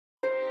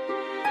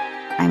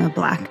I'm a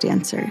Black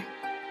dancer.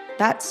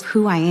 That's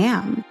who I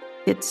am.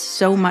 It's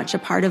so much a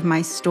part of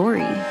my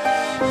story.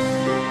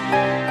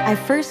 I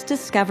first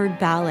discovered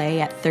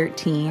ballet at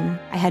 13.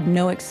 I had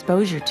no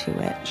exposure to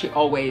it. She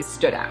always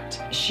stood out.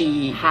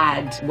 She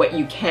had what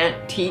you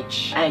can't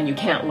teach and you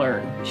can't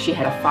learn. She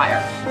had a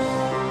fire.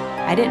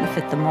 I didn't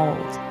fit the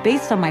mold.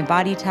 Based on my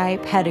body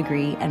type,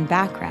 pedigree, and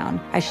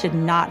background, I should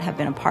not have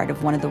been a part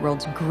of one of the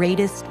world's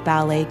greatest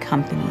ballet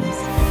companies.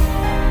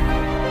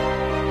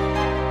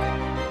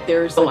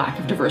 There's a lack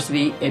of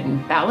diversity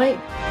in ballet.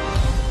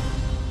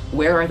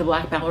 Where are the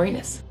Black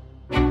ballerinas?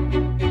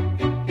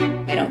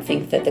 I don't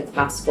think that the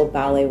classical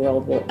ballet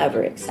world will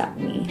ever accept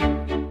me.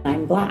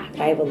 I'm Black.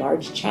 I have a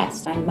large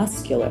chest. I'm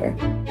muscular.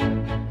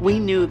 We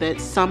knew that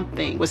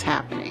something was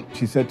happening.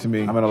 She said to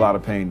me, "I'm in a lot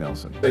of pain,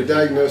 Nelson." They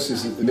diagnosed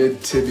as a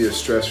mid-tibia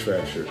stress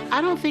fracture.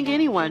 I don't think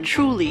anyone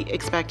truly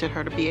expected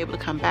her to be able to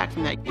come back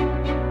from that.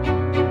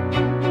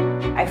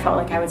 I felt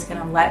like I was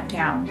going to let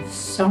down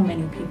so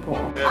many people.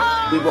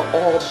 We were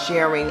all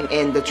sharing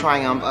in the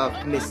triumph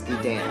of Misty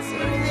dancing.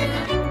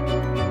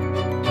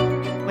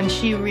 When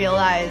she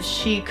realized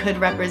she could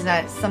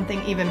represent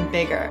something even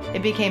bigger,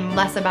 it became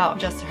less about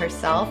just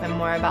herself and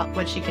more about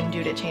what she can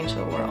do to change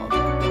the world.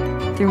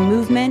 Through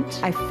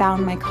movement, I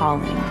found my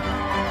calling.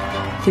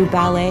 Through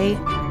ballet,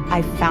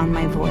 I found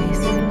my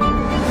voice.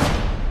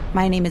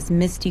 My name is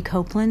Misty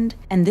Copeland,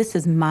 and this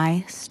is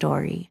my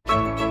story.